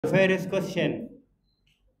First question.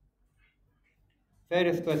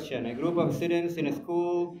 First question. A group of students in a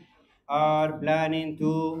school are planning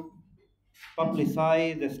to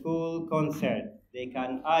publicize the school concert. They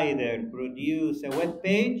can either produce a web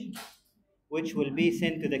page, which will be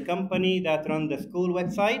sent to the company that runs the school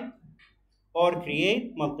website, or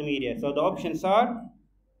create multimedia. So the options are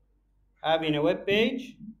having a web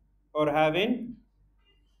page or having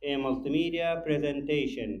a multimedia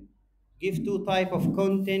presentation. Give two type of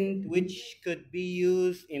content which could be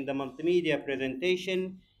used in the multimedia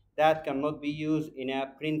presentation that cannot be used in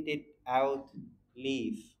a printed out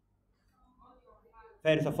leaf.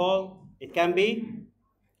 First of all, it can be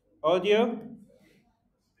audio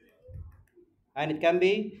and it can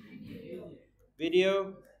be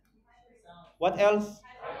video. What else?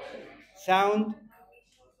 Sound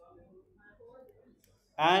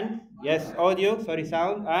and yes, audio, sorry,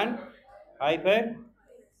 sound and hyperlinks.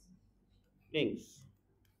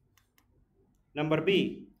 Number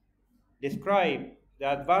B, describe the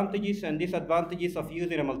advantages and disadvantages of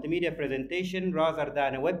using a multimedia presentation rather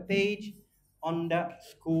than a web page on the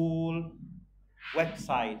school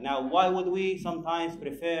website. Now, why would we sometimes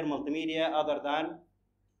prefer multimedia other than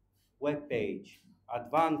web page?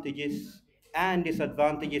 Advantages and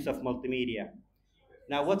disadvantages of multimedia.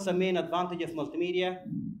 Now, what's the main advantage of multimedia?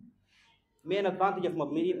 Main advantage of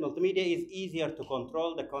multimedia is easier to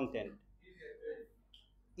control the content.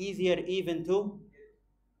 Easier even to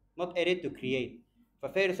not edit, to create. So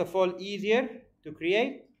first of all, easier to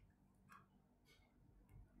create.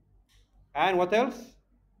 And what else?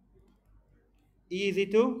 Easy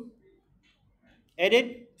to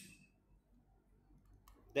edit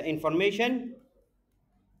the information.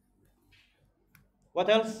 What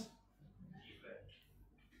else?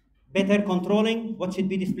 Better controlling what should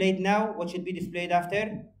be displayed now, what should be displayed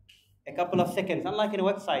after a couple of seconds. Unlike in a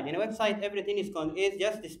website. In a website, everything is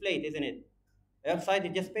just displayed, isn't it? A website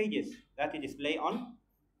is just pages that you display on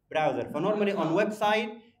browser. For normally on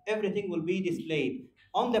website, everything will be displayed.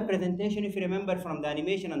 On the presentation, if you remember from the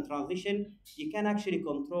animation and transition, you can actually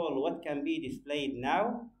control what can be displayed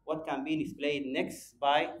now, what can be displayed next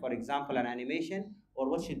by, for example, an animation, or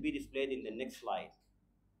what should be displayed in the next slide.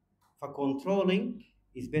 For controlling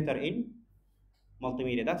is better in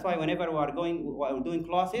multimedia. That's why whenever we are doing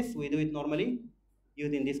classes, we do it normally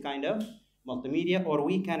using this kind of multimedia, or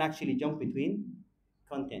we can actually jump between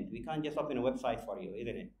content. We can't just open a website for you,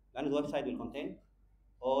 isn't it? And the website will contain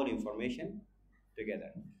all information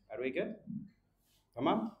together. Are we good? Come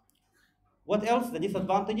on. What else? The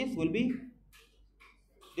disadvantages will be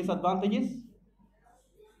disadvantages.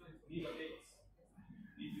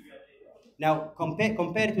 Now compare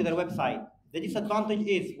to the website. The disadvantage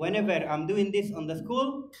is whenever I'm doing this on the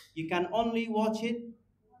school, you can only watch it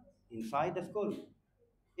inside the school.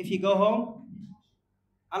 If you go home,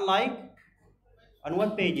 unlike on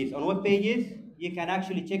web pages, you can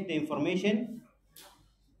actually check the information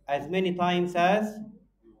as many times as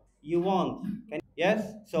you want.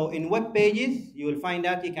 Yes? So in web pages, you will find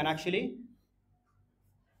that you can actually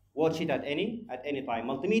watch it at any time.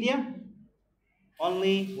 Multimedia,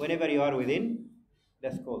 only whenever you are within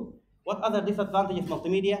the school. What other disadvantage of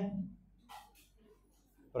multimedia?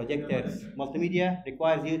 Projectors. Multimedia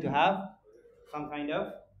requires you to have some kind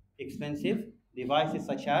of expensive devices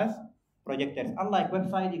such as projectors. Unlike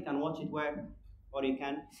website, you can watch it where, or you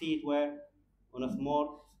can see it where, on a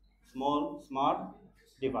small, smart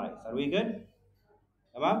device. Are we good?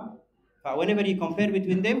 But whenever you compare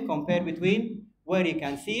between them, compare between where you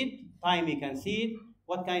can see it, time you can see it,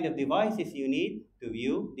 what kind of devices you need to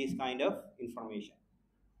view this kind of information.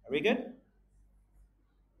 Are we good?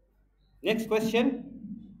 Next question.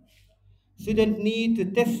 Students need to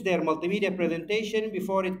test their multimedia presentation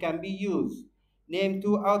before it can be used. Name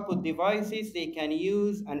two output devices they can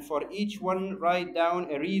use, and for each one, write down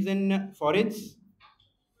a reason for its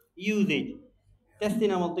usage.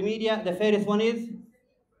 Testing a multimedia, the first one is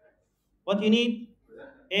what you need?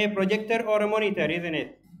 A projector or a monitor, isn't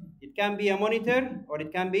it? It can be a monitor or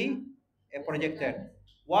it can be a projector.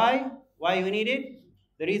 Why? Why you need it?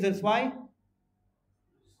 The reasons why?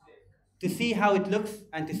 To see how it looks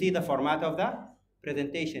and to see the format of the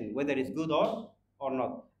presentation, whether it's good or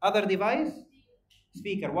not. Other device,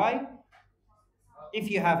 speaker. Why?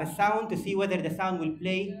 If you have a sound, to see whether the sound will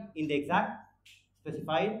play in the exact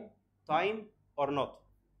specified time or not.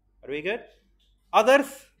 Are we good? Others?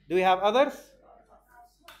 Do we have others?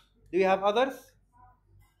 Do we have others?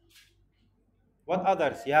 What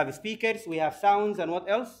others? You have speakers, we have sounds, and what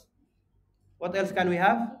else? What else can we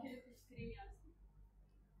have?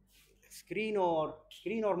 Screen or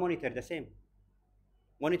monitor, the same.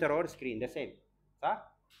 Monitor or screen, the same.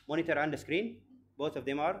 Monitor and the screen, Both of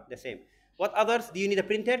them are the same. What others? Do you need a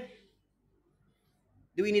printer?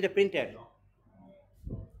 Do we need a printer?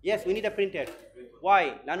 Yes, we need a printer.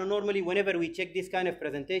 Why? Lano normally whenever we check this kind of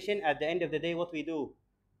presentation, at the end of the day, what we do?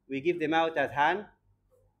 We give them out as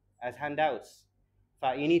handouts.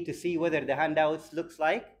 So you need to see whether the handouts looks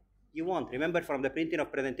like you want. Remember, from the printing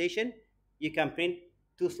of presentation, you can print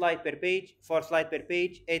 2 slides per page, 4 slides per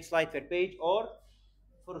page, 8 slides per page, or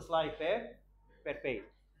 4 slides per page.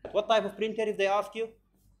 What type of printer if they ask you?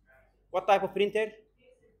 What type of printer?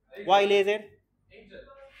 Why laser?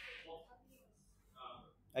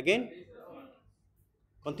 Again?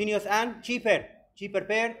 Continuous and cheaper. Cheaper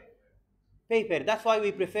per paper. That's why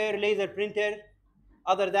we prefer laser printer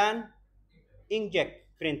other than inkjet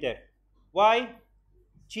printer. Why?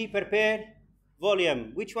 Cheaper per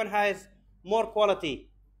volume. Which one has more quality?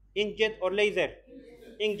 Inkjet or laser?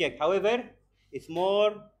 Inkjet. However, it's more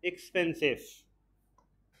expensive.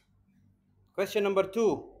 Question number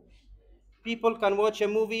 2. People can watch a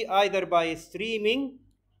movie either by streaming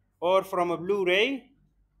or from a Blu-ray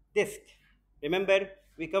disc. Remember,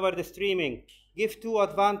 we covered the streaming. Give 2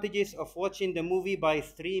 advantages of watching the movie by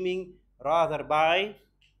streaming rather by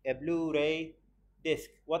a Blu-ray disc.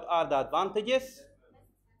 What are the advantages?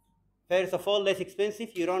 First of all, less expensive.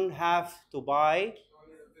 You don't have to buy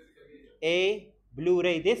a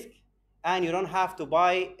Blu-ray disc, and you don't have to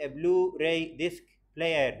buy a Blu-ray disc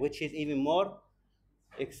player, which is even more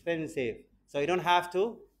expensive. So you don't have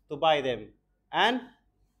to buy them. And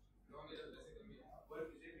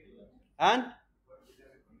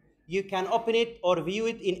you can open it or view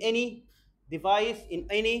it in any device, in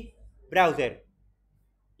any browser.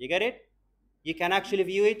 You get it? You can actually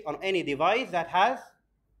view it on any device that has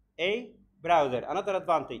a browser. Another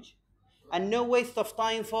advantage. And no waste of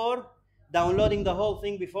time for downloading the whole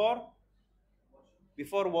thing before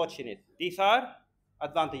watching it. These are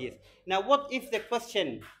advantages. Now, what if the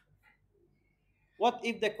question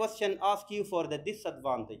asks you for the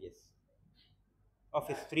disadvantages of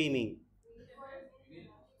streaming?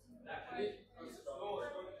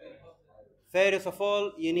 First of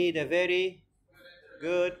all, you need a very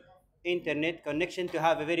good internet connection to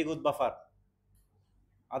have a very good buffer.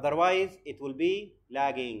 Otherwise, it will be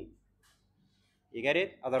lagging. You get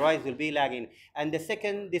it? Otherwise, it will be lagging. And the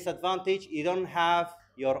second disadvantage, you don't have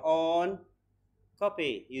your own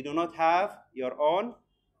copy. You do not have your own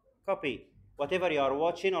copy. Whatever you are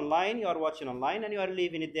watching online, and you are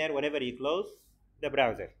leaving it there whenever you close the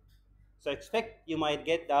browser. So expect you might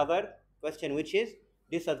get the other question, which is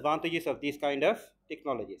disadvantages of these kind of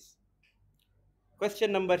technologies.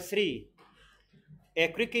 Question number 3. A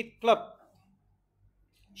cricket club.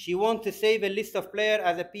 She wants to save a list of players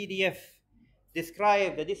as a PDF.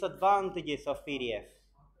 Describe the disadvantages of PDF.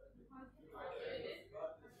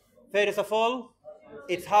 First of all,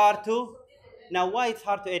 it's hard to. Now, why it's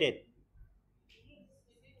hard to edit?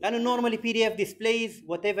 Normally PDF displays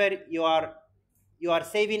whatever you are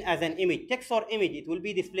saving as an image. Text or image, it will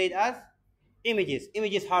be displayed as images.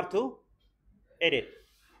 Images hard to edit.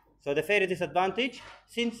 So the first disadvantage,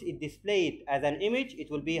 since it displayed as an image, it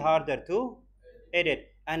will be harder to edit.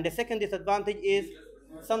 And the second disadvantage is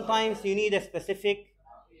sometimes you need a specific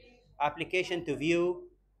application to view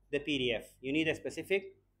the PDF. You need a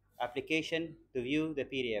specific application to view the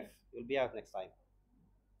PDF. It will be out next time.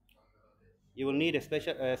 You will need a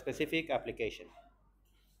specific application.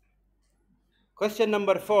 Question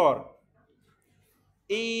number 4.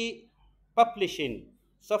 E-publishing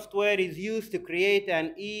software is used to create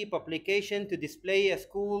an e-publication to display a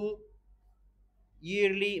school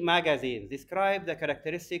yearly magazine. Describe the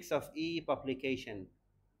characteristics of e-publication.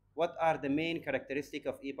 What are the main characteristics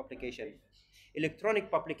of e-publication?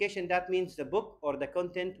 Electronic publication, that means the book or the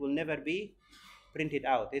content will never be printed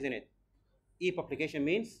out, isn't it? E-publication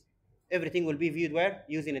means everything will be viewed where?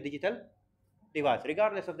 Using a digital device,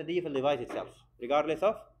 regardless of the digital device itself. Regardless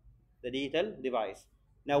of the digital device.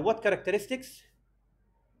 Now, what characteristics?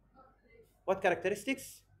 What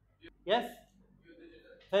characteristics? Yes?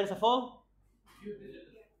 First of all,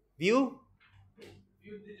 view?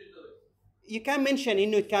 You can mention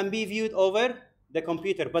it can be viewed over the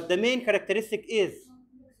computer, but the main characteristic is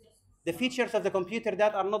the features of the computer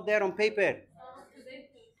that are not there on paper.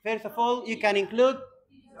 First of all, you can include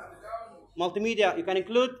multimedia, you can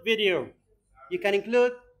include video, you can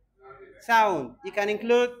include sound, you can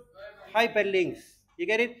include hyperlinks. You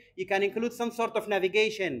get it? You can include some sort of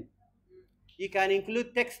navigation. You can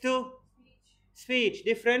include text to speech,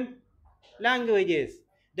 different languages.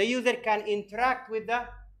 The user can interact with the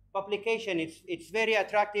publication. It's very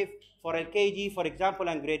attractive for LKG, for example,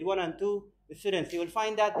 and grade 1 and 2 students. You will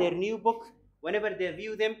find that their new book Whenever they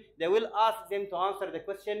view them, they will ask them to answer the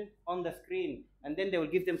question on the screen, and then they will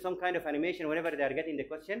give them some kind of animation whenever they are getting the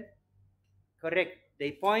question correct.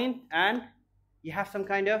 They point, and you have some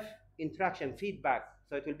kind of interaction, feedback,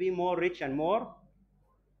 so it will be more rich and more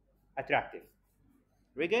attractive.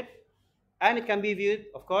 Very good. And it can be viewed,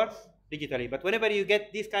 of course, digitally. But whenever you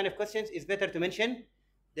get these kind of questions, it's better to mention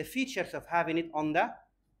the features of having it on the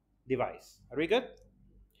device. Are we good?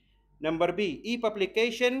 Number B,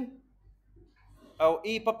 e-publication or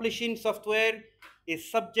e-publishing software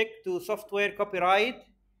is subject to software copyright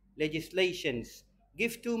legislations.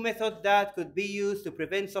 Give two methods that could be used to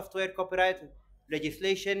prevent software copyright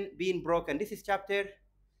legislation being broken. This is chapter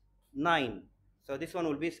 9. So this one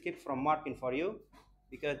will be skipped from marking for you,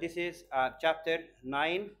 because this is chapter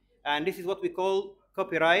 9, and this is what we call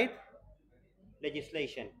copyright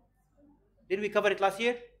legislation. Did we cover it last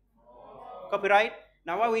year? Copyright.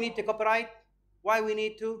 Now why we need to copyright? Why we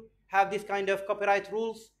need to have this kind of copyright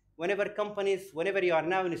rules? Whenever you are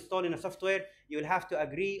now installing a software, you will have to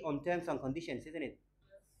agree on terms and conditions, isn't it?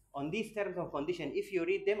 On these terms and conditions, if you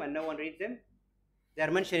read them and no one reads them, they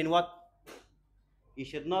are mentioning what? You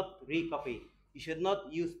should not recopy. You should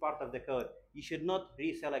not use part of the code. You should not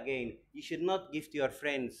resell again. You should not give to your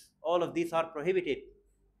friends. All of these are prohibited.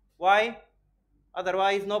 Why?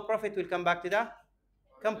 Otherwise, no profit will come back to the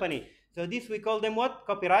company. So this we call them what?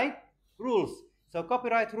 Copyright rules. So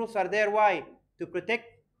copyright rules are there. Why? To protect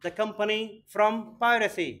the company from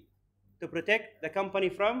piracy. To protect the company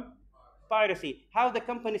from piracy. How the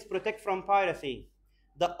companies protect from piracy?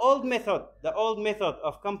 The old method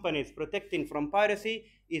of companies protecting from piracy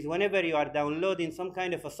is whenever you are downloading some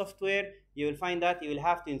kind of a software, you will find that you will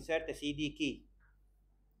have to insert a CD key.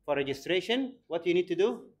 For registration, what you need to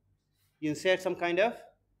do? You insert some kind of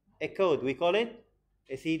a code. We call it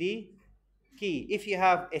a CD key. If you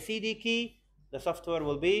have a CD key, the software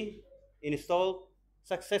will be installed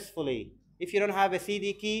successfully. If you don't have a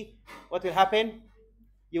CD key, what will happen?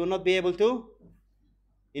 You will not be able to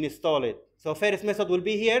install it. So first method will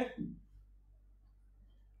be here,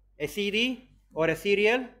 a CD or a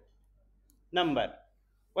serial number.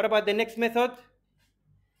 What about the next method?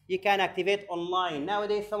 You can activate online.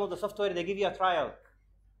 Nowadays, some of the software, they give you a trial.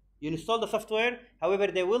 You install the software, however,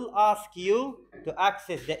 they will ask you to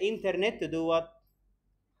access the internet to do what?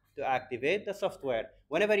 To activate the software.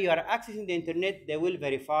 Whenever you are accessing the internet, they will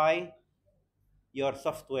verify your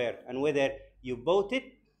software and whether you bought it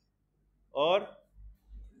or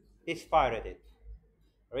it's pirated.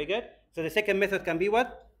 Very good. So the second method can be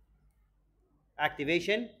what?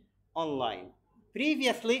 Activation online.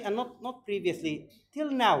 Previously, and not previously,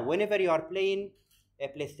 till now, whenever you are playing a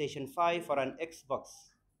PlayStation 5 or an Xbox,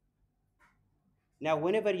 now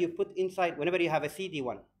whenever you have a CD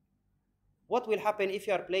one, what will happen if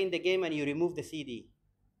you are playing the game and you remove the CD?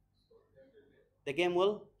 The game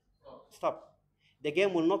will stop. The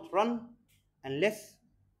game will not run unless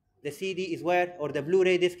the CD is where, or the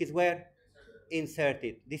Blu-ray disc is where?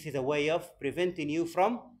 Inserted. This is a way of preventing you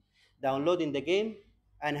from downloading the game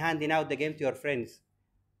and handing out the game to your friends.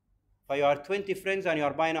 For your 20 friends and you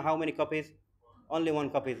are buying how many copies? Only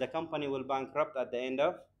one copy. The company will bankrupt at the end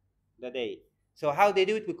of the day. So how they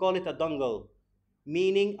do it, we call it a dongle,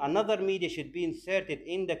 meaning another media should be inserted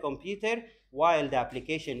in the computer while the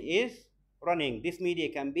application is running. This media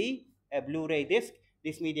can be a Blu-ray disc,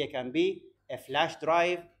 this media can be a flash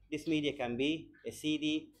drive, this media can be a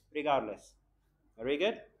CD, regardless. Very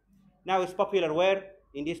good. Now it's popular where?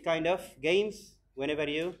 In this kind of games, whenever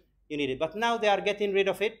you need it. But now they are getting rid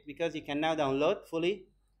of it because you can now download fully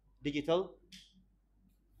digital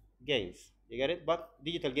games. You get it? But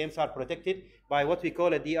digital games are protected by what we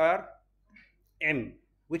call a DRM,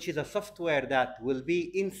 which is a software that will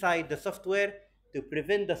be inside the software to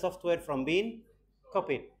prevent the software from being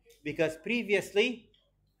copied. Because previously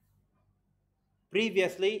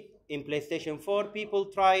in PlayStation 4,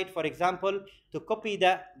 people tried, for example, to copy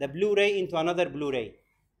the Blu-ray into another Blu-ray.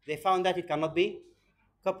 They found that it cannot be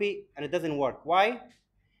copied and it doesn't work. Why?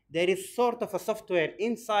 There is sort of a software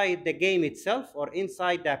inside the game itself or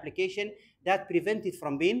inside the application that prevents it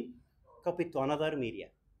from being copied to another media.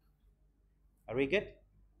 Are we good?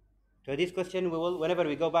 So this question we will, whenever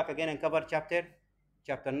we go back again and cover chapter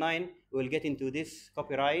 9, we will get into this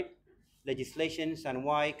copyright legislations and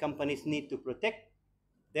why companies need to protect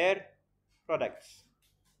their products.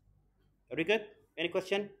 Are we good? Any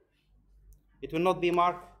question? It will not be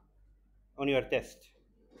marked on your test.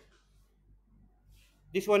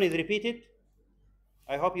 This one is repeated.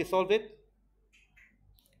 I hope you solved it.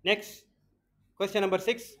 Next, question number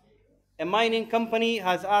 6. A mining company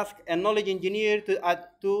has asked a knowledge engineer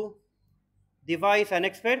to devise an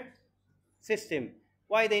expert system.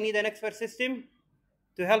 Why they need an expert system?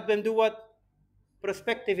 To help them do what?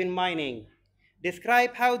 Perspective in mining.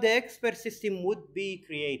 Describe how the expert system would be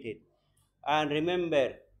created. And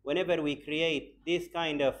remember, whenever we create this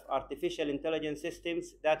kind of artificial intelligence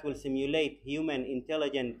systems that will simulate human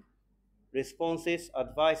intelligent responses,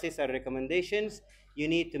 advices, and recommendations, you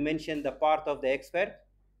need to mention the part of the expert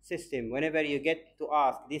system. Whenever you get to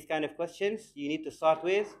ask these kind of questions, you need to start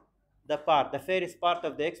with the part. The first part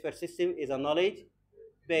of the expert system is a knowledge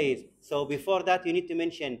base. So before that, you need to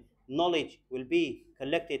mention knowledge will be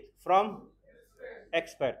collected from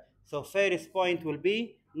expert. So first point will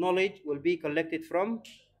be knowledge will be collected from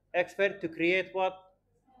expert to create what?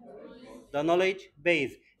 The knowledge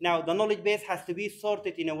base. Now the knowledge base has to be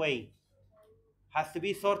sorted in a way. Has to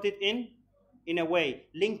be sorted in a way,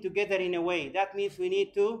 linked together in a way. That means we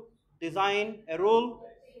need to design a rule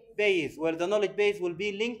base where the knowledge base will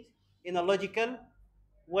be linked in a logical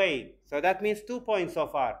way. So that means 2 points so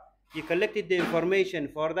far. You collected the information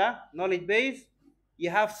for the knowledge base. You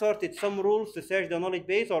have sorted some rules to search the knowledge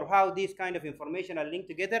base or how these kind of information are linked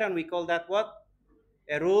together, and we call that what?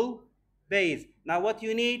 A rule base. Now what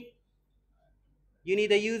you need? You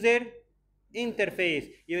need a user interface.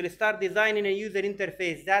 You will start designing a user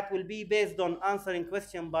interface that will be based on answering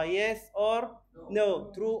question by yes or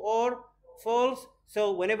no, true or false.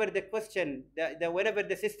 So whenever the question, whenever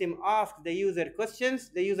the system asks the user questions,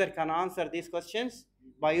 the user can answer these questions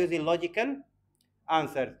by using logical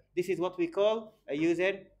answers. This is what we call a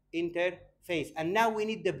user interface. And now we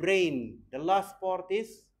need the brain. The last part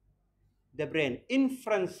is the brain.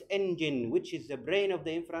 Inference engine, which is the brain of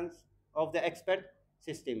the inference of the expert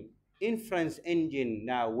system. Inference engine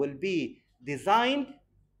now will be designed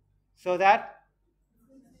so that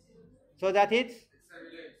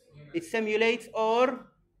it simulates or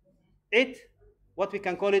it, what we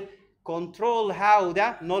can call it, control how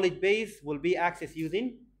the knowledge base will be accessed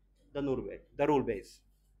using the rule base.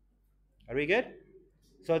 Are we good?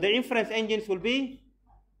 So the inference engines will be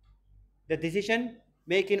the decision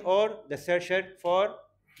making or the searcher for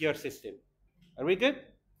your system. Are we good?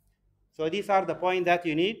 So these are the points that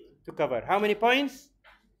you need to cover. How many points?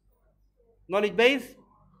 Knowledge base,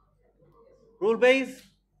 rule base,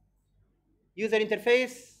 user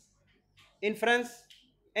interface, inference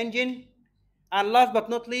engine, and last but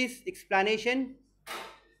not least, explanation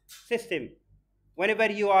system.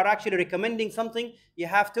 Whenever you are actually recommending something, you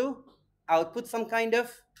have to output some kind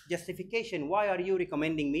of justification. Why are you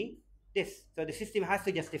recommending me this? So the system has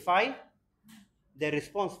to justify the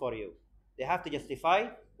response for you. They have to justify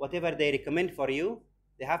whatever they recommend for you.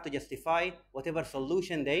 They have to justify whatever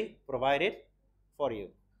solution they provided for you.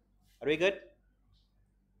 Are we good?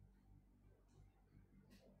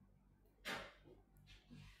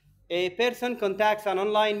 A person contacts an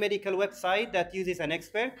online medical website that uses an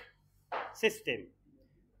expert system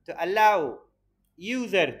to allow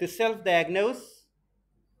user to self-diagnose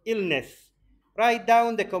illness. Write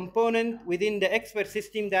down the component within the expert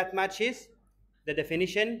system that matches the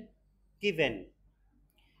definition given.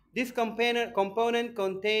 This component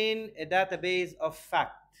contains a database of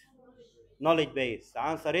fact. Knowledge base. The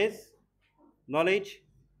answer is knowledge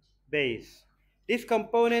base. This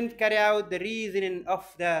component carry out the reasoning of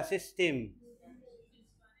the system.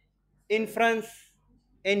 Inference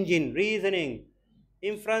engine, reasoning.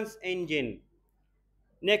 Inference engine.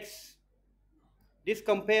 Next, this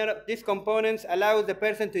components allows the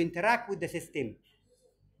person to interact with the system.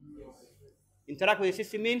 Interact with the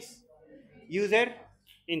system means user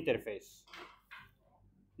interface.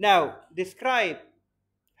 Now, describe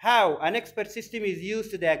how an expert system is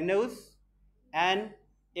used to diagnose an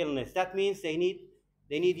illness. That means they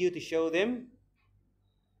need you to show them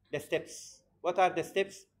the steps. What are the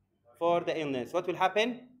steps for the illness? What will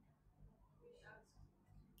happen?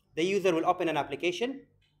 The user will open an application.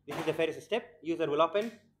 This is the first step. User will open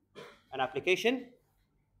an application.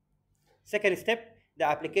 Second step, the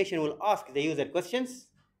application will ask the user questions.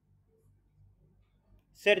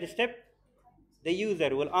 Third step, the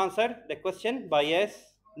user will answer the question by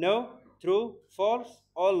yes, no, true, false,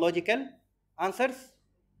 all logical answers.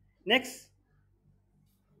 Next,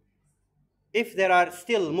 if there are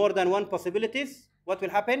still more than one possibilities, what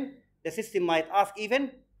will happen? The system might ask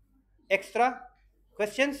even extra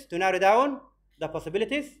questions to narrow down the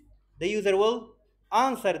possibilities. The user will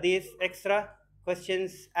answer these extra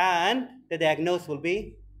questions and the diagnosis will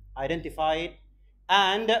be identified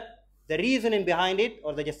and the reasoning behind it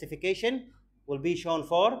or the justification will be shown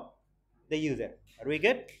for the user. Are we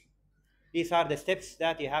good? These are the steps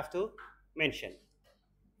that you have to mention.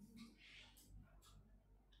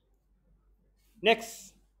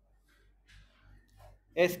 Next,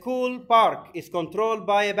 a school park is controlled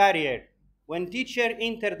by a barrier. when teacher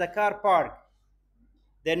enter the car park,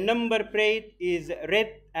 the number plate is red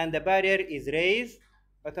and the barrier is raised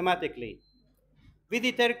automatically.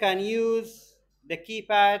 Visitor can use the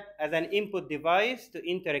keypad as an input device to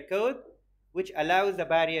enter a code which allows the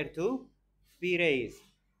barrier to be raised.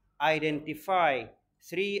 Identify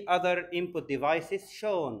 3 other input devices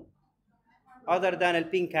shown other than a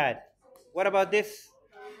pin card. What about this?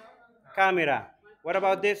 Camera. What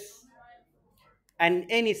about this? And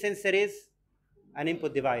any sensor is an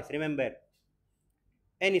input device. Remember,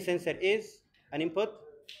 any sensor is an input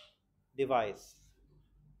device.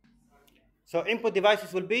 So input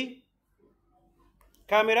devices will be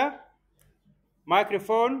camera,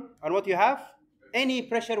 microphone, and what you have? Any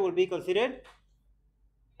pressure will be considered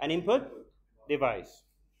an input device.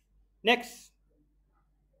 Next,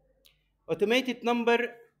 automated number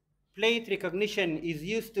plate recognition is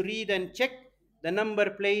used to read and check the number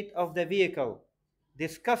plate of the vehicle.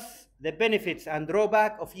 Discuss the benefits and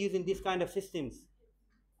drawback of using this kind of systems.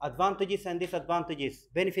 Advantages and disadvantages.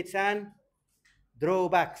 Benefits and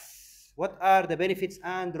drawbacks. What are the benefits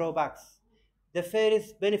and drawbacks? The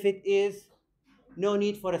first benefit is no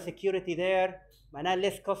need for a security there.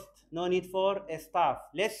 Less cost. No need for a staff.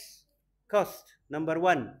 Less cost. Number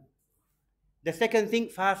one. The second thing,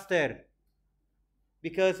 faster.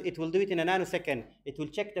 Because it will do it in a nanosecond. It will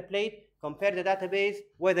check the plate, compare the database,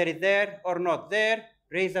 whether it's there or not there,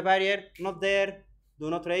 raise the barrier, not there, do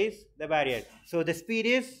not raise the barrier. So the speed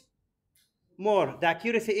is more. The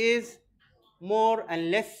accuracy is more and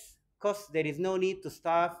less cost. There is no need to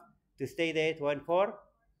staff to stay there 24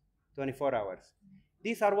 hours.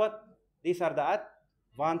 These are what? These are the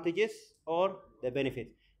advantages or the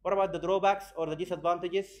benefits. What about the drawbacks or the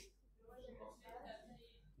disadvantages?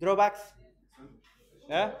 Drawbacks?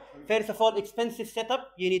 Yeah. First of all, expensive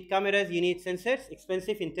setup. You need cameras, you need sensors.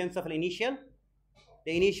 Expensive in terms of initial.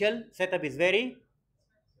 The initial setup is very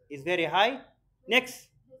high. Next.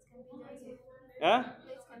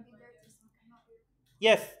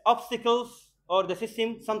 Yes, obstacles or the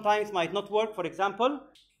system sometimes might not work, for example.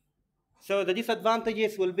 So the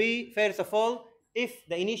disadvantages will be, first of all, if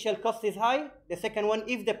the initial cost is high. The second one,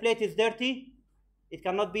 if the plate is dirty, it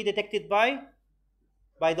cannot be detected by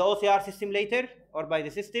the OCR system later or by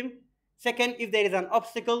the system. Second, if there is an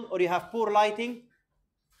obstacle or you have poor lighting,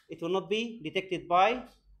 it will not be detected by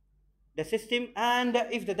the system. And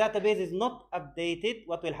if the database is not updated,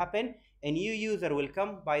 what will happen? A new user will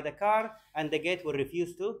come by the car and the gate will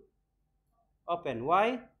refuse to open.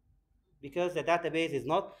 Why? Because the database is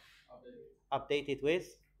not updated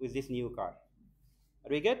with this new car. Are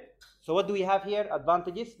we good? So what do we have here?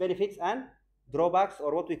 Advantages, benefits, and drawbacks,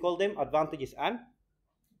 or what we call them, advantages and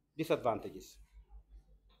disadvantages.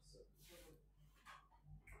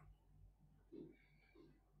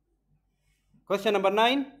 Question number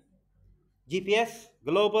 9. GPS,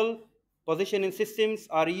 global positioning systems,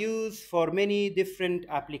 are used for many different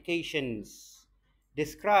applications.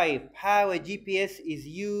 Describe how a GPS is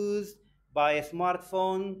used by a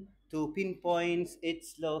smartphone to pinpoint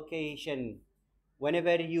its location.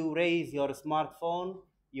 Whenever you raise your smartphone,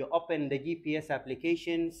 you open the GPS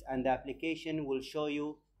applications and the application will show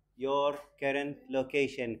you your current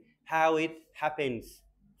location. How it happens?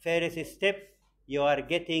 First step, you are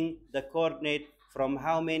getting the coordinate from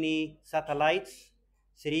how many satellites?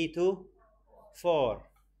 3 to 4.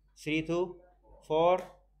 3 to 4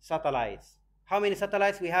 satellites. How many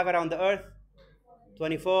satellites we have around the Earth?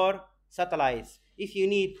 24 satellites. If you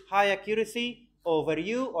need high accuracy over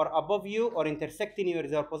you or above you or intersecting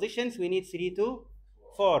your positions, we need 3 to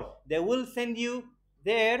 4. They will send you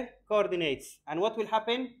their coordinates. And what will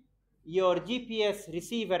happen? Your GPS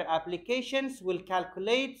receiver applications will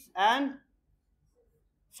calculate and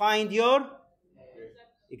find your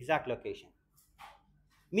exact location.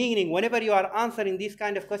 Meaning, whenever you are answering this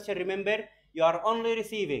kind of question, remember, you are only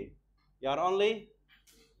receiving. You are only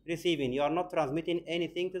receiving. You are not transmitting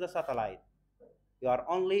anything to the satellite. You are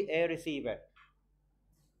only a receiver.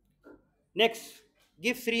 Next,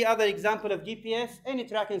 give 3 other examples of GPS, any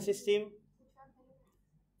tracking system.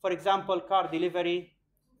 For example, car delivery,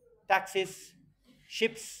 taxis,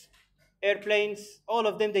 ships, airplanes, all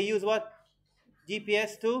of them, they use what?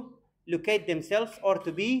 GPS to locate themselves or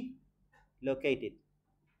to be located.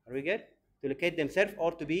 Are we good? To locate themselves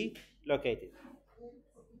or to be located.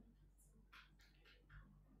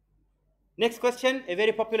 Next question, a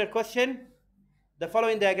very popular question. The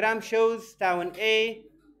following diagram shows town A,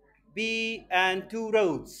 B, and 2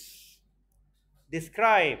 roads.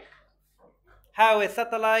 Describe how a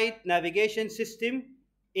satellite navigation system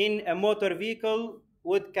in a motor vehicle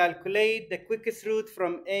would calculate the quickest route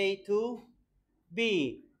from A to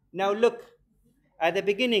B. Now look, At the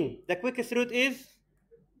beginning, the quickest route is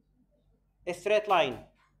a straight line.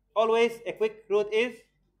 Always a quick route is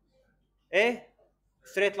a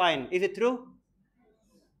straight line. Is it true?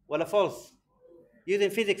 Well, false.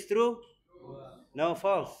 Using physics, true? No,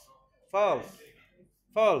 false. False.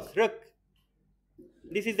 False. Look.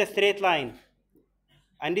 This is the straight line.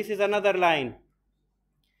 And this is another line.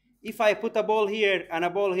 If I put a ball here and a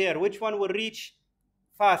ball here, which one will reach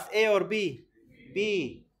fast, A or B?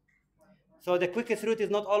 B. So the quickest route is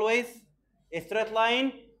not always a straight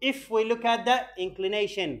line if we look at the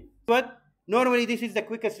inclination. But normally this is the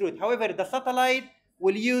quickest route. However, the satellite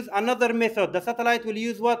will use another method. The satellite will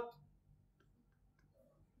use what?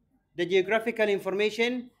 The geographical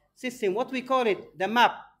information system. What we call it? The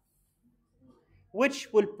map, which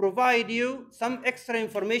will provide you some extra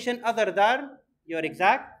information other than your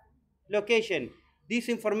exact location. This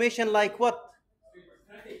information like what?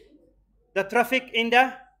 The traffic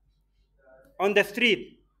on the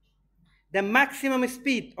street. The maximum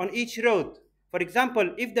speed on each road. For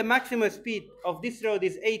example, if the maximum speed of this road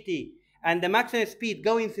is 80 and the maximum speed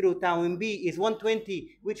going through town B is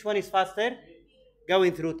 120, which one is faster?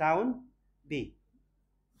 Going through town B.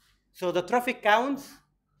 So the traffic counts,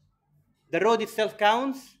 the road itself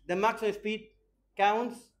counts, the maximum speed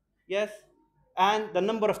counts, yes, and the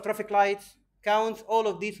number of traffic lights counts. All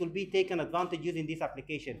of these will be taken advantage using this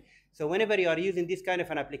application. So whenever you are using this kind of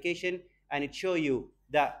an application and it shows you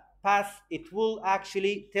the path, it will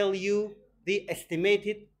actually tell you the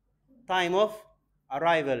estimated time of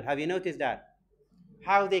arrival. Have you noticed that?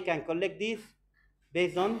 How they can collect these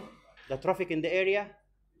based on the traffic in the area,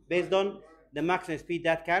 based on the maximum speed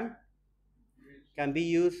that can be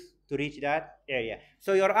used to reach that area.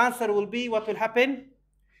 So your answer will be, what will happen?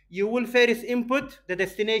 You will first input the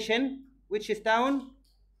destination, which is town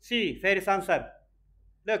C. First answer.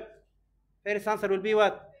 Look, first answer will be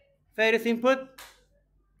what? First input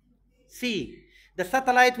C. The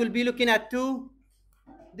satellite will be looking at two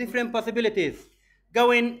different possibilities.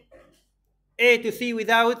 Going A to C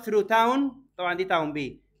without through town, طبعا دي town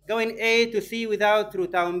B. Going A to C without through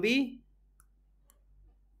town B.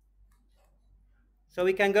 So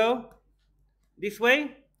we can go this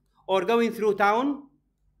way, or going through town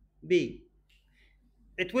B.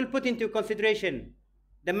 It will put into consideration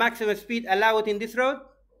the maximum speed allowed in this road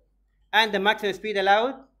and the maximum speed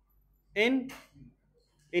allowed in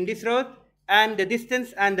this road, and the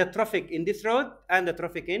distance and the traffic in this road and the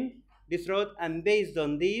traffic in this road, and based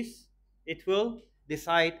on these it will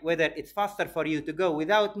decide whether it's faster for you to go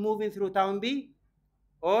without moving through town B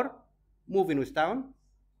or moving with town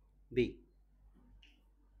B.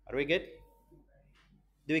 Are we good?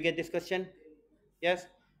 Do we get this question? Yes?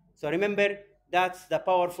 So remember, that's the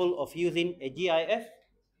powerful of using a GIS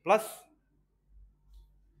plus,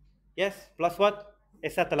 yes, plus what? A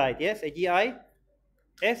satellite, yes, a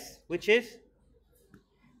GIS, which is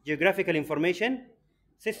Geographical Information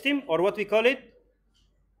System, or what we call it?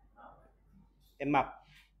 A map.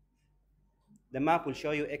 The map will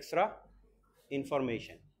show you extra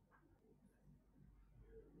information.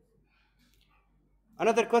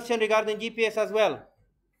 Another question regarding GPS as well.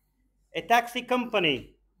 A taxi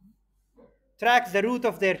company tracks the route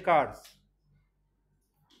of their cars.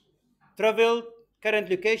 Travel current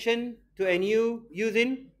location to a new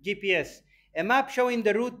using GPS. A map showing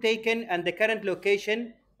the route taken and the current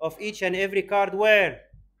location of each and every car where?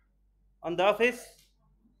 On the office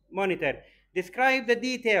monitor. Describe the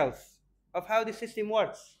details of how the system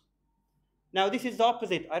works. Now this is the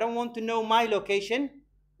opposite. I don't want to know my location.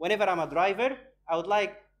 Whenever I'm a driver, I would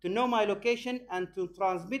like to know my location and to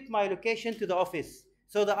transmit my location to the office,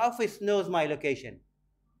 so the office knows my location.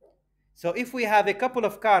 So if we have a couple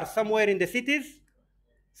of cars somewhere in the cities,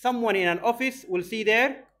 someone in an office will see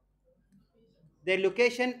their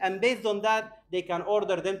location, and based on that, they can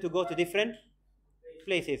order them to go to different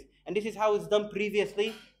places. And this is how it's done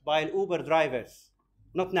previously by Uber drivers.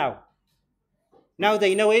 Not now. Now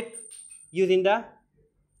they know it using the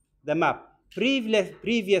map.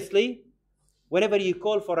 Previously, whenever you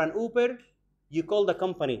call for an Uber, you call the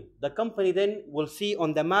company. The company then will see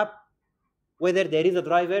on the map whether there is a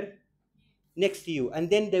driver next to you. And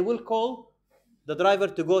then they will call the driver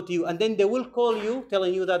to go to you. And then they will call you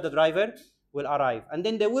telling you that the driver will arrive. And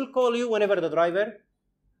then they will call you whenever the driver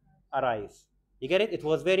arrives. You get it? It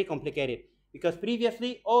was very complicated. Because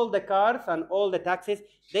previously, all the cars and all the taxis,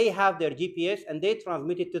 they have their GPS and they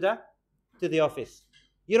transmit it to the office.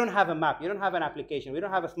 You don't have a map. You don't have an application. We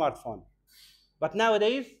don't have a smartphone. But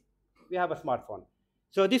nowadays, we have a smartphone.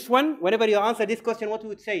 So this one, whenever you answer this question, what we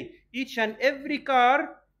would say? Each and every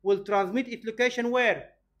car will transmit its location where?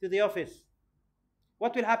 To the office.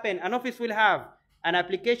 What will happen? An office will have An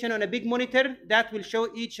application on a big monitor that will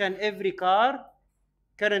show each and every car,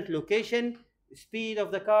 current location, speed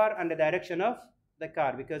of the car, and the direction of the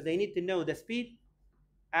car, because they need to know the speed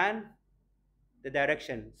and the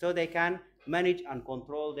direction so they can manage and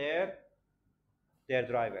control their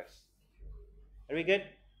drivers. Are we good?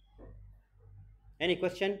 Any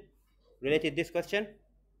question related to this question?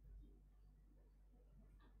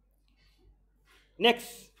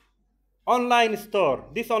 Next, online store.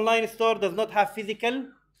 This online store does not have physical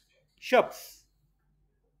shops.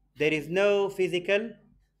 There is no physical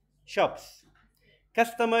shops.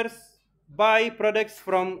 Customers buy products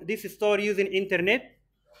from this store using internet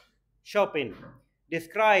shopping.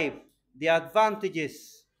 Describe the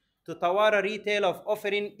advantages to Tawara Retail of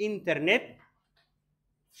offering internet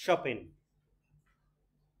shopping.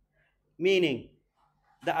 Meaning,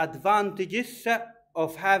 the advantages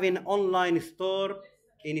of having online store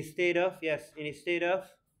instead of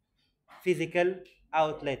physical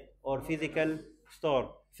outlet or physical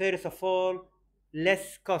store. First of all,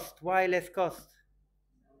 less cost. Why less cost?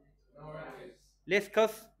 Less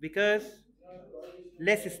cost because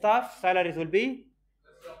less staff, salaries will be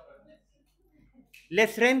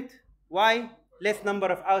less rent. Why? Less number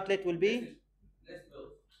of outlet will be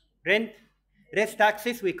rent. Less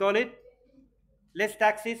taxes, we call it. Less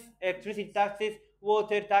taxes, electricity taxes,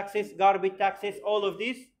 water taxes, garbage taxes, all of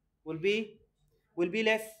these will be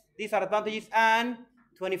less. These are advantages. And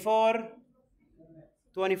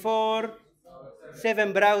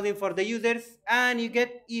 24/7 browsing for the users, and you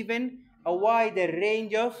get even a wider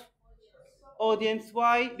range of audience.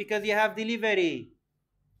 Why? Because you have delivery.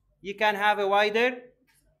 You can have a wider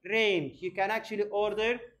range. You can actually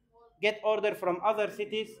get order from other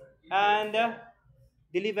cities and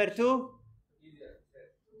deliver to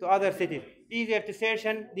other cities. Easier to search,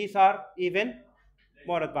 and these are even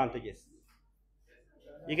more advantages.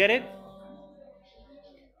 You get it?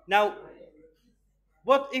 Now,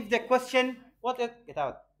 what if the question,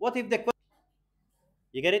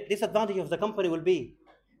 you get it? Disadvantage of the company will be,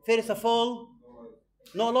 first of all,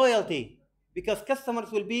 no loyalty, because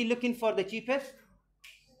customers will be looking for the cheapest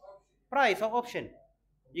price or option.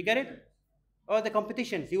 You get it? Or the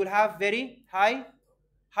competitions, you will have very high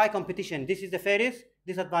competition. This is the first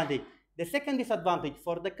disadvantage. The second disadvantage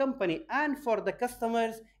for the company and for the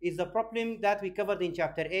customers is the problem that we covered in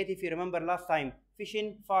chapter 8, if you remember last time.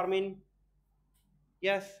 Fishing, farming.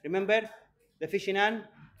 Yes, remember? The fishing and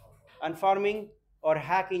farming, or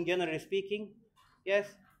hacking generally speaking.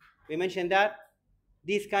 Yes, we mentioned that.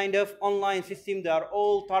 These kind of online systems, they are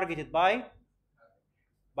all targeted by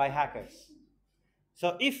hackers.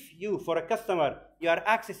 So if you, for a customer, you are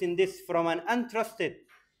accessing this from an untrusted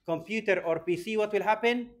computer or PC, what will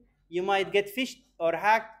happen? You might get phished or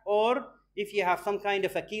hacked, or if you have some kind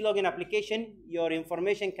of a keylogin application, your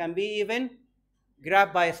information can be even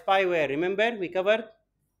grabbed by spyware. Remember, we covered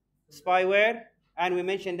spyware, and we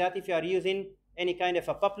mentioned that if you are using any kind of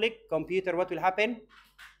a public computer, what will happen?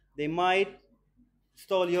 They might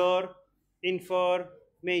steal your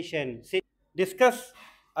information. Discuss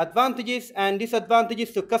advantages and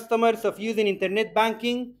disadvantages to customers of using internet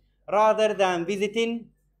banking rather than visiting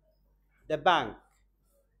the bank.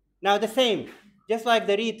 Now the same, just like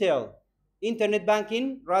the retail, internet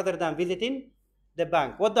banking rather than visiting the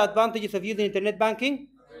bank. What the advantages of using internet banking?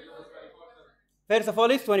 First of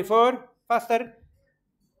all is 24 faster,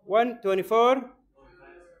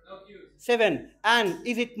 24/7. And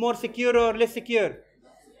is it more secure or less secure?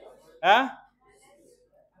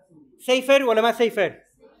 Safer or not safer?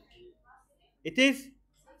 It is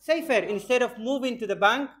safer. Instead of moving to the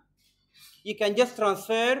bank, you can just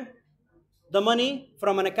transfer the money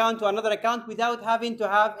from an account to another account without having to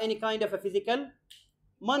have any kind of a physical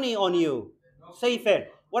money on you. Safer.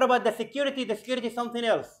 What about the security? The security is something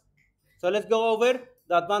else. So let's go over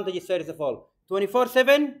the advantages first of all.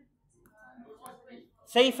 24/7,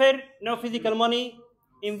 safer, no physical money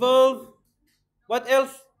involved. What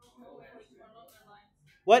else?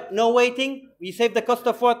 What? No waiting. We save the cost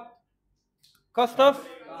of what? Cost of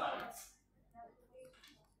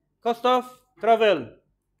travel.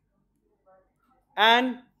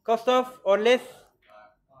 And cost of or less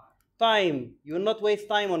time. You will not waste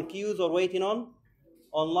time on queues or waiting on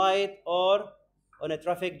light or on a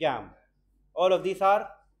traffic jam. All of these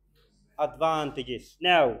are advantages.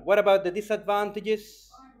 Now, what about the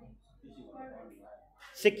disadvantages?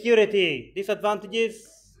 Security.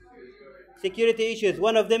 Disadvantages. Security issues.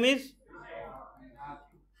 One of them is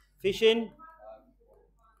fishing,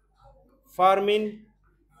 farming,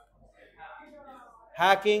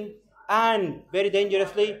 hacking, and very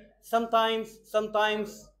dangerously, sometimes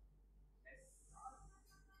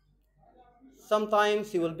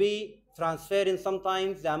you will be transferring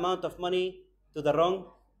sometimes the amount of money to the wrong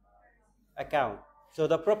account. So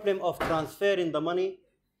the problem of transferring the money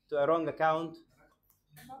to a wrong account.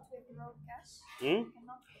 Cannot withdraw cash. Hmm?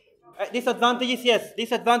 Cannot Disadvantages, yes.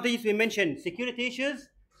 Disadvantages we mentioned: security issues,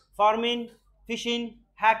 farming, fishing,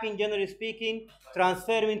 hacking, generally speaking,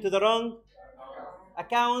 transferring to the wrong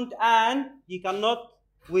account, and you cannot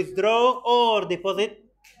withdraw or deposit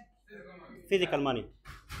physical money.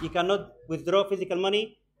 You cannot withdraw physical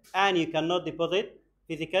money, and you cannot deposit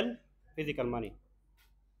physical money.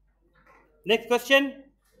 Next question.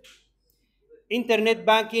 Internet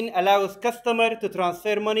banking allows customer to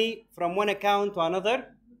transfer money from one account to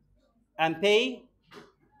another and pay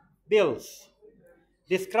bills.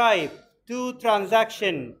 Describe two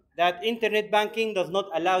transactions that internet banking does not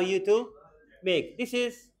allow you to make. This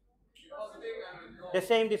is the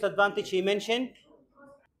same disadvantage he mentioned.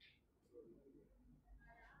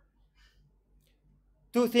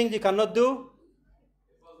 Two things you cannot do.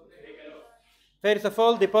 First of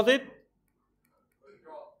all, deposit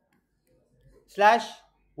slash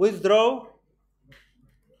withdraw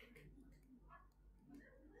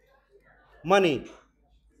money.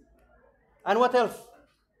 And what else?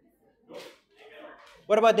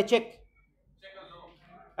 What about the check?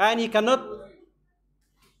 And you cannot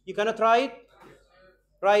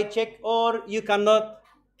write check, or you cannot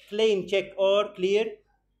claim check or clear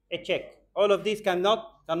a check. All of these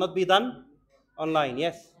cannot be done online.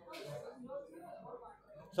 Yes.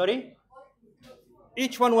 Sorry?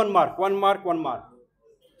 Each one mark, one mark, one mark.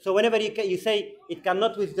 So whenever you say it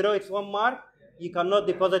cannot withdraw, it's one mark. You cannot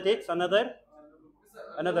deposit it, it's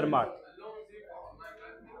another mark.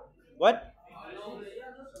 What?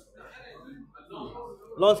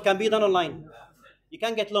 Loans can be done online. You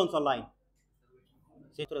can get loans online.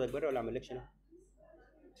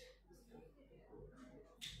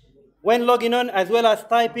 When logging on, as well as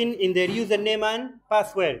typing in their username and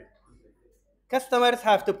password, customers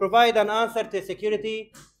have to provide an answer to a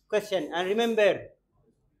security question. And remember,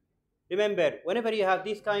 whenever you have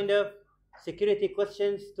these kind of security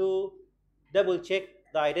questions to double check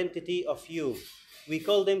the identity of you, we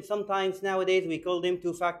call them, sometimes nowadays we call them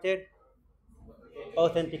two-factor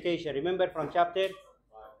authentication. Remember from chapter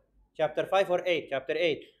 5 or 8? Chapter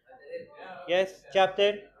 8. Yes,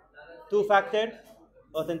 chapter two-factor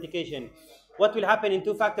authentication. What will happen in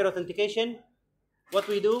two-factor authentication? What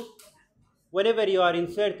we do? Whenever you are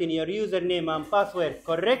inserting your username and password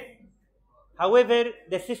correct, however,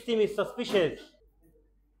 the system is suspicious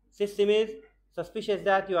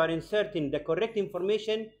that you are inserting the correct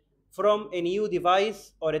information from a new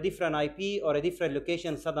device or a different IP or a different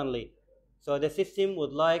location suddenly. So the system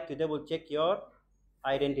would like to double check your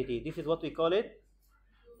identity. This is what we call it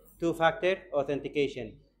two-factor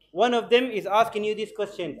authentication. One of them is asking you this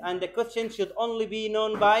question, and the question should only be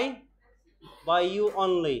known by you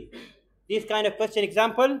only. This kind of question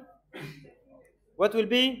example, what will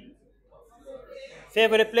be?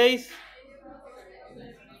 Favorite place?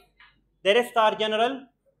 The rest are general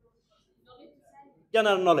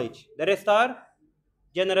knowledge. The rest are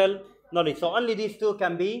general knowledge. So only these two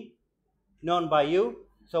can be known by you.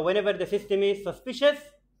 So whenever the system is suspicious,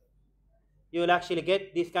 you will actually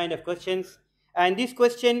get these kind of questions. And this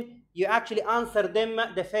question, you actually answer them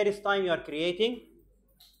the first time you are creating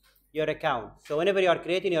your account. So whenever you are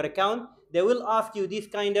creating your account, they will ask you this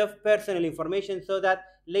kind of personal information, so that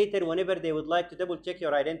later, whenever they would like to double check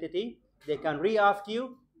your identity, they can re-ask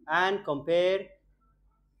you and compare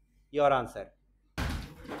your answer.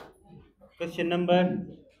 Question number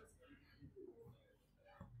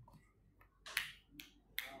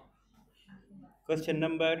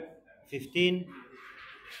 15.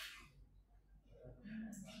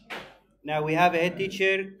 Now we have a head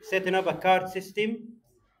teacher setting up a card system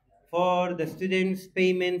for the students'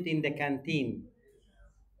 payment in the canteen.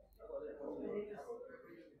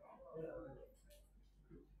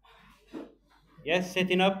 Yes,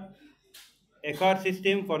 setting up a card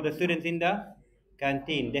system for the students in the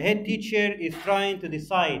canteen. The head teacher is trying to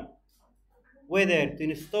decide whether to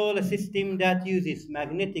install a system that uses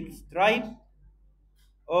magnetic stripe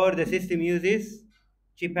or the system uses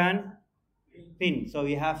chip and pin. So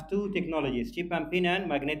we have two technologies, chip and pin and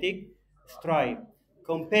magnetic stripe.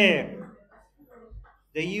 Compare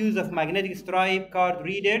the use of magnetic stripe card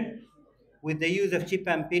reader with the use of chip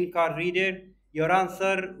and pin card reader. Your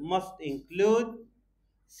answer must include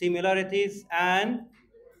similarities and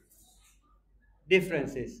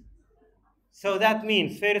differences. So that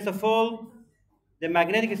means, first of all, the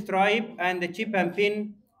magnetic stripe and the chip and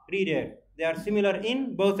pin reader, they are similar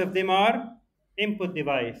in, both of them are input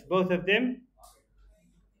device. Both of them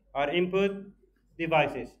are input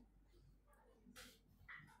devices.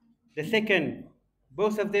 The second,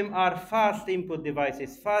 both of them are fast input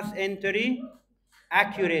devices, fast entry,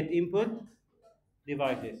 accurate input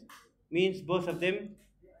devices. Means both of them,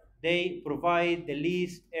 they provide the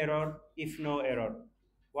least error, if no error.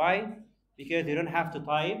 Why? Because you don't have to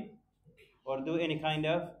type or do any kind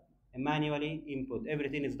of manually input.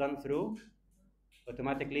 Everything is done through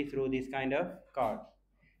automatically through this kind of card.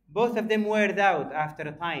 Both of them wear out after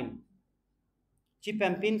a time. Chip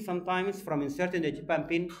and pin, sometimes from inserting the chip and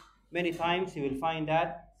pin many times, you will find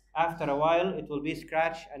that after a while it will be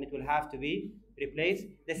scratched and it will have to be replaced.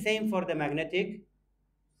 The same for the magnetic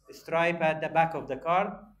stripe at the back of the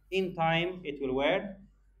card. In time it will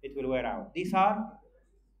wear out. These are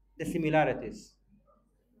the similarities.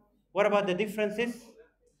 What about the differences?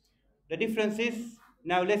 The differences,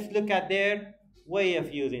 now let's look at their way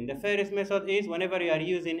of using. The first method is whenever you are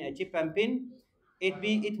using a chip and pin,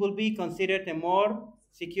 it will be considered a more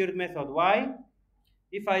secured method. Why?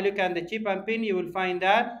 If I look at the chip and pin, you will find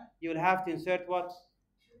that you will have to insert what?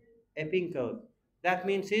 A pin code. That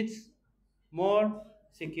means it's more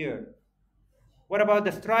secure. What about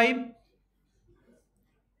the stripe?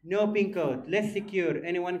 No pin code, less secure.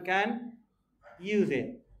 Anyone can use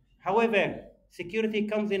it. However, security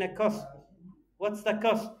comes in a cost. What's the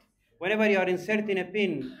cost? Whenever you are inserting a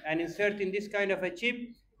pin and inserting this kind of a chip,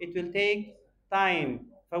 it will take time.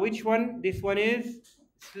 For which one? This one is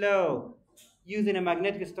slow. Using a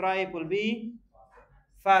magnetic stripe will be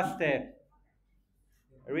faster.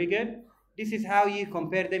 Very good. This is how you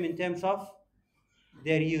compare them in terms of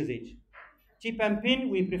their usage. Chip and pin,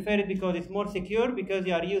 we prefer it because it's more secure, because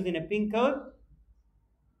you are using a pin code.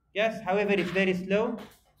 Yes, however, it's very slow.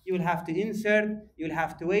 You will have to insert, you will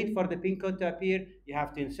have to wait for the pin code to appear, you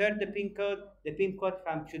have to insert the pin code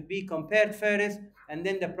should be compared first, and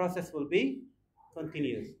then the process will be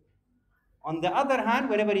continuous. On the other hand,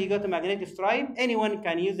 whenever you go to magnetic stripe, anyone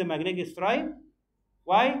can use the magnetic stripe.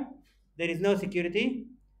 Why? There is no security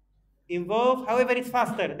involved. However, it's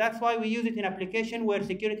faster. That's why we use it in application where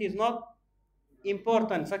security is not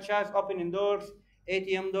important, such as opening doors,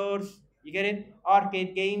 ATM doors, you get it?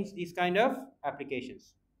 Arcade games, these kind of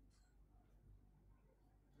applications.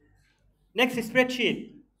 Next,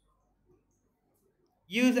 spreadsheet.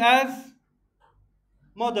 Use as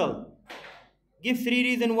model. Give 3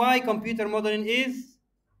 reasons why computer modeling is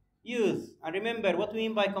used. And remember, what we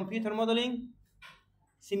mean by computer modeling?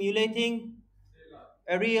 Simulating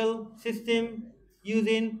a real system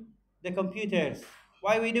using the computers.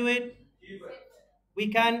 Why we do it? We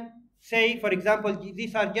can say, for example,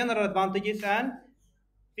 these are general advantages and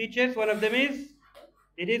features. One of them is,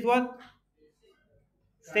 it is what?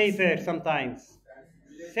 Safer sometimes.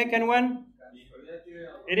 Second one,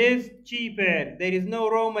 it is cheaper. There is no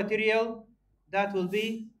raw material that will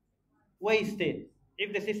be wasted.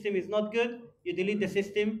 If the system is not good, you delete the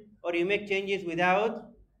system or you make changes without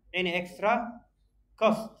any extra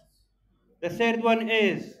cost. The third one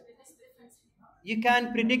is, you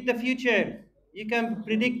can predict the future. You can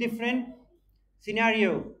predict different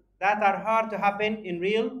scenarios that are hard to happen in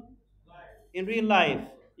real life.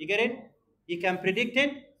 You get it? You can predict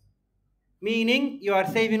it, meaning you are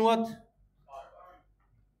saving what?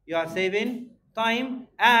 You are saving time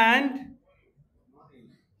and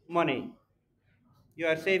money. You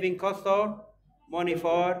are saving cost or money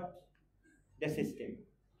for the system.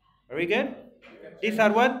 Very good? These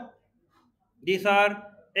are what? These are,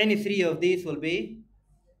 any 3 of these will be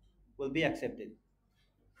accepted.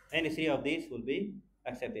 Any 3 of these will be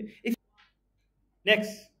accepted.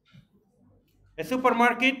 Next, a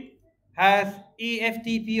supermarket has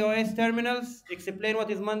EFT-POS terminals. Explain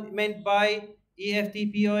what is meant by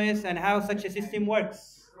EFT-POS and how such a system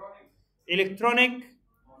works. Electronic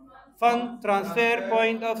fund transfer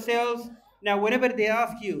point of sales. Now, whenever they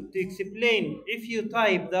ask you to explain, if you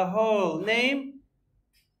type the whole name,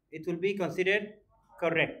 it will be considered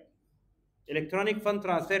correct. Electronic fund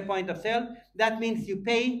transfer point of sale, that means you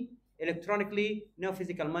pay electronically, no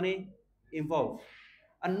physical money involved.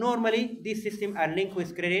 And normally, these systems are linked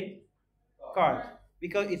with credit card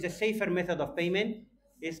because it's a safer method of payment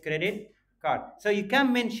is credit card. So you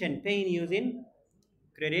can mention paying using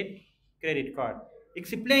credit card.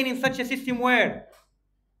 Explain in such a system where?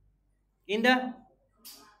 In the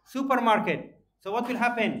supermarket. So what will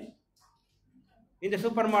happen in the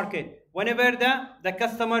supermarket? Whenever the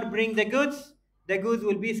customer brings the goods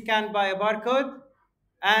will be scanned by a barcode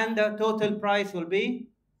and the total price will be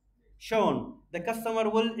shown. The customer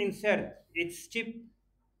will insert its chip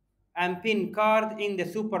and pin card in the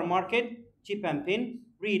supermarket chip and pin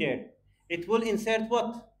reader. It will insert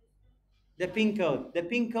what? The pin code. The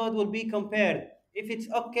pin code will be compared. If it's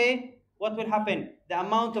okay, what will happen? The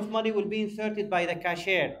amount of money will be inserted by the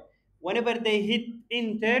cashier. whenever they hit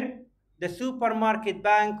enter, the supermarket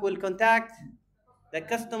bank will contact the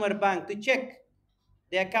customer bank to check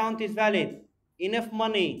the account is valid, enough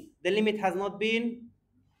money, the limit has not been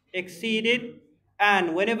exceeded,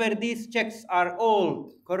 and whenever these checks are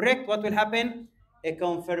all correct, what will happen? A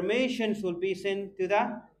confirmation will be sent to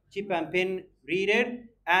the chip and pin reader,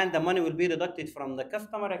 and the money will be deducted from the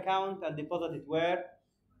customer account and deposited where?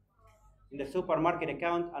 In the supermarket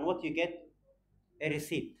account, and what you get? A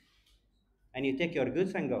receipt. And you take your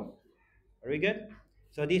goods and go. Very good?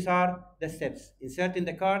 So these are the steps. Inserting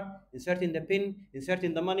the card, inserting the PIN,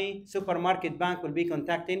 inserting the money. Supermarket bank will be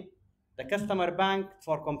contacting the customer bank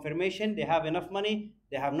for confirmation. They have enough money.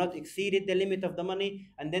 They have not exceeded the limit of the money.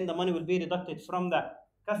 And then the money will be deducted from the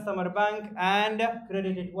customer bank and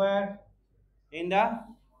credited where? In the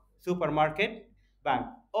supermarket bank.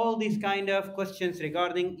 All these kind of questions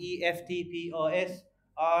regarding EFTPOS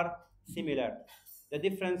are similar. The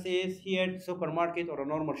difference is here supermarket or a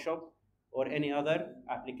normal shop or any other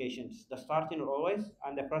applications. The starting always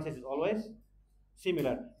and the process is always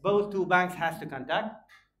similar. Both two banks has to contact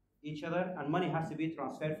each other and money has to be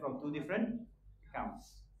transferred from two different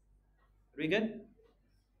accounts. Very good?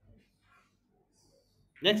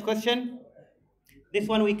 Next question. This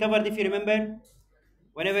one we covered, if you remember,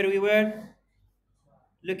 whenever we were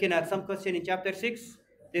looking at some question in chapter 6.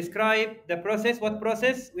 Describe the process. What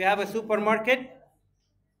process? We have a supermarket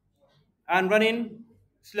and running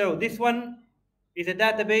slow. This one is a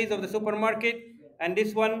database of the supermarket, and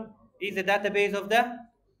this one is a database of the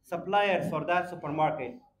suppliers for that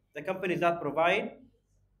supermarket, the companies that provide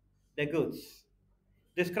the goods.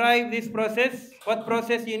 Describe this process. What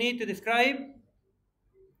process you need to describe?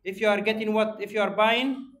 If you are getting what? If you are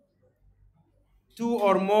buying 2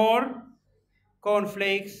 or more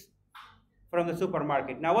cornflakes from the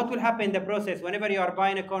supermarket. Now, what will happen in the process whenever you are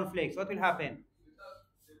buying a cornflakes? What will happen?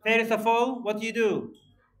 First of all, what you do?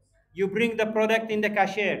 You bring the product in the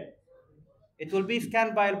cashier. It will be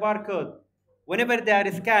scanned by a barcode. Whenever they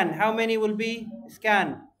are scanned, how many will be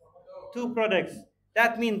scanned? 2 products.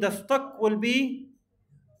 That means the stock will be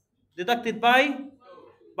deducted by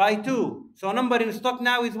 2. So number in stock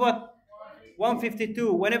now is what?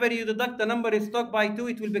 152. Whenever you deduct the number in stock by 2,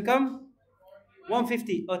 it will become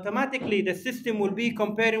 150. Automatically, the system will be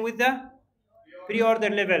comparing with the pre-order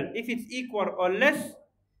level. If it's equal or less,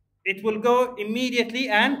 it will go immediately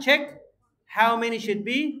and check how many should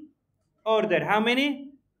be ordered. How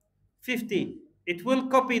many? 50. It will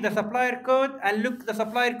copy the supplier code and look the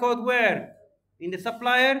supplier code where? In the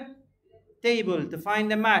supplier table to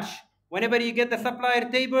find the match. Whenever you get the supplier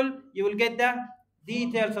table, you will get the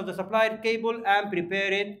details of the supplier table and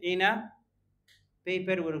prepare it in a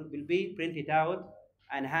paper will be printed out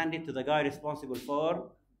and handed to the guy responsible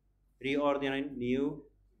for reordering new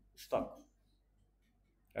stock.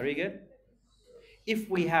 Very good. If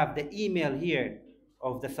we have the email here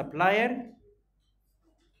of the supplier,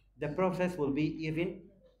 the process will be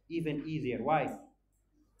even easier. Why?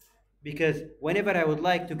 Because whenever I would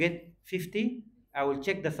like to get 50, I will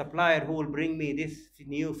check the supplier who will bring me this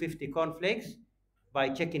new 50 cornflakes by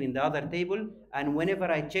checking in the other table, and whenever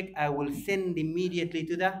I check, I will send immediately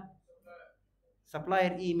to the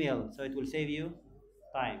supplier email, so it will save you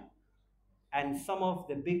time. And some of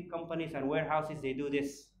the big companies and warehouses, they do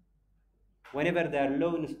this. Whenever they are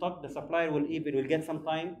low in stock, the supplier will get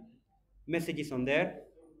sometime messages on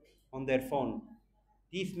their phone.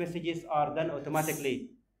 These messages are done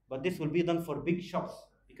automatically, but this will be done for big shops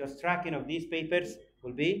because tracking of these papers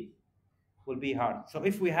will be hard. So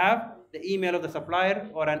if we have the email of the supplier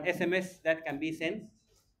or an SMS that can be sent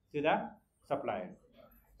to the supplier.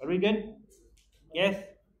 Are we good? Yes.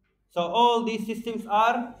 So all these systems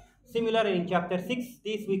are similar in chapter 6.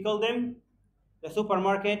 These we call them the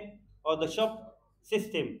supermarket or the shop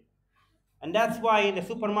system. And that's why in the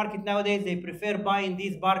supermarket nowadays they prefer buying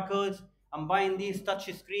these barcodes and buying these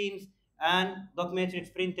touch screens and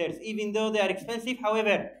documentrix printers, even though they are expensive.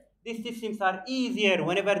 However, these systems are easier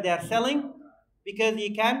whenever they are selling because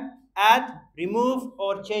you can add, remove,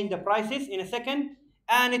 or change the prices in a second,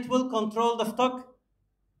 and it will control the stock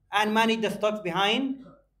and manage the stocks behind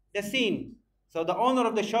the scene. So the owner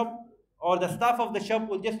of the shop or the staff of the shop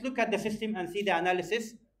will just look at the system and see the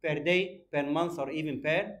analysis per day, per month, or even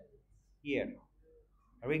per year.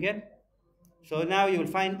 Are we good? So now you will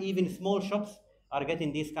find even small shops are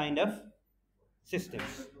getting these kind of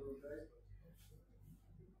systems.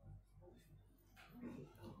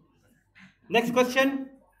 Next question.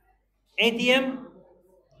 ATM,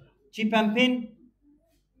 chip and pin.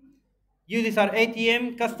 Uses our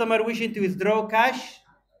ATM. Customer wishing to withdraw cash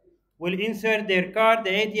will insert their card.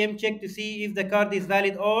 The ATM check to see if the card is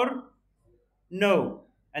valid or no.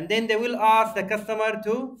 And then they will ask the customer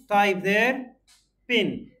to type their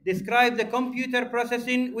PIN. Describe the computer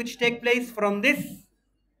processing which take place from this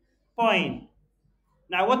point.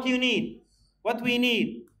 Now what you need? What we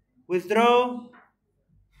need? Withdraw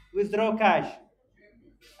cash.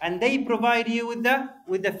 And they provide you with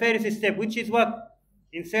the first step, which is what?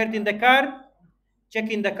 Inserting the card,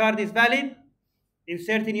 checking the card is valid,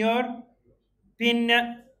 inserting your PIN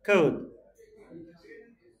code.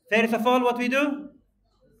 First of all, what we do?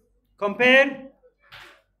 Compare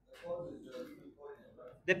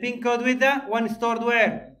the PIN code with the one stored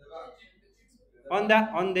where? On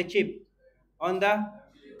the chip. On the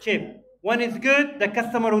chip. One is good, the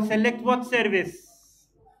customer will select what service?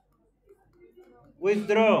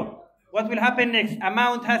 Withdraw. What will happen next?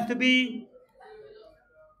 Amount has to be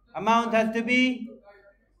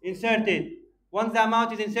inserted. Once the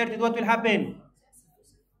amount is inserted, what will happen?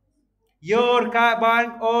 Your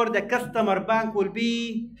bank or the customer bank will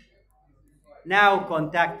be now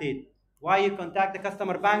contacted. Why you contact the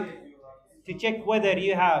customer bank? To check whether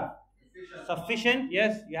you have sufficient,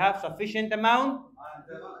 yes, you have sufficient amount,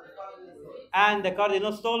 and the card is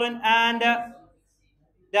not stolen, and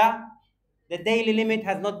the daily limit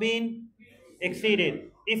has not been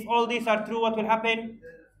exceeded. If all these are true, what will happen?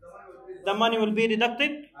 The money will be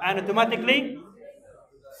deducted and automatically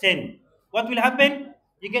sent. What will happen?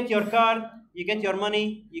 You get your card, you get your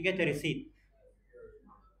money, you get a receipt.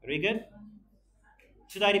 Very good.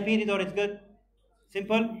 Should I repeat it or it's good?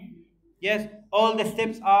 Simple? Yes, all the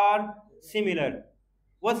steps are similar.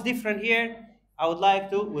 What's different here? I would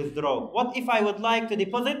like to withdraw. What if I would like to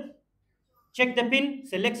deposit? Check the PIN,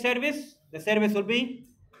 select service. The service will be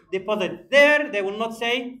deposit. There, they will not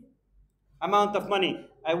say amount of money.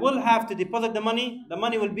 I will have to deposit the money. The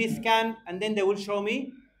money will be scanned, and then they will show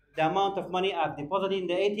me the amount of money I've deposited in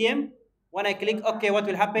the ATM. When I click OK, what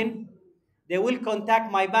will happen? They will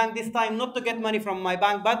contact my bank this time, not to get money from my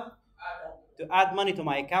bank, but to add money to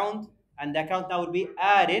my account. And the account now will be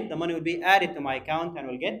added. The money will be added to my account and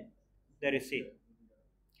will get the receipt.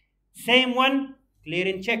 Same one,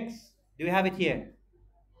 clearing checks. Do we have it here?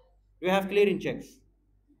 Do we have clearing checks?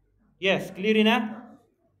 Yes, clearing a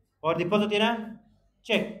or depositing a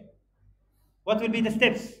check. What will be the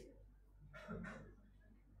steps?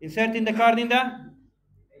 Inserting the card in the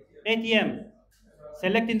ATM,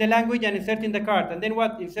 selecting the language and inserting the card, and then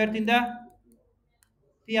what? Inserting the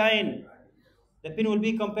PIN. The PIN will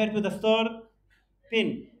be compared to the stored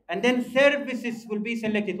PIN, and then services will be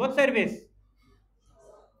selected. What service?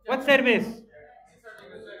 What service?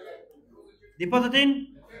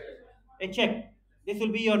 Depositing a check. This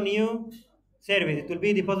will be your new service. It will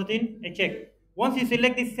be depositing a check. Once you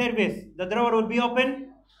select this service, the drawer will be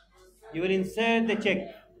open. You will insert the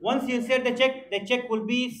check. Once you insert the check will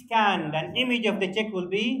be scanned. An image of the check will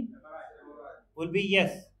be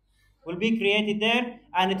created there,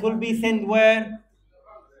 and it will be sent where?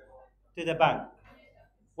 To the bank.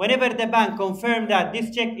 Whenever the bank confirms that this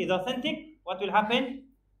check is authentic, what will happen?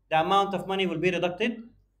 The amount of money will be deducted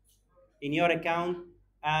in your account,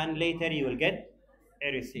 and later you will get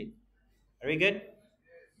a receipt. Very good.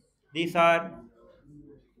 These are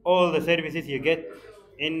all the services you get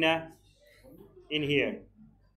in here.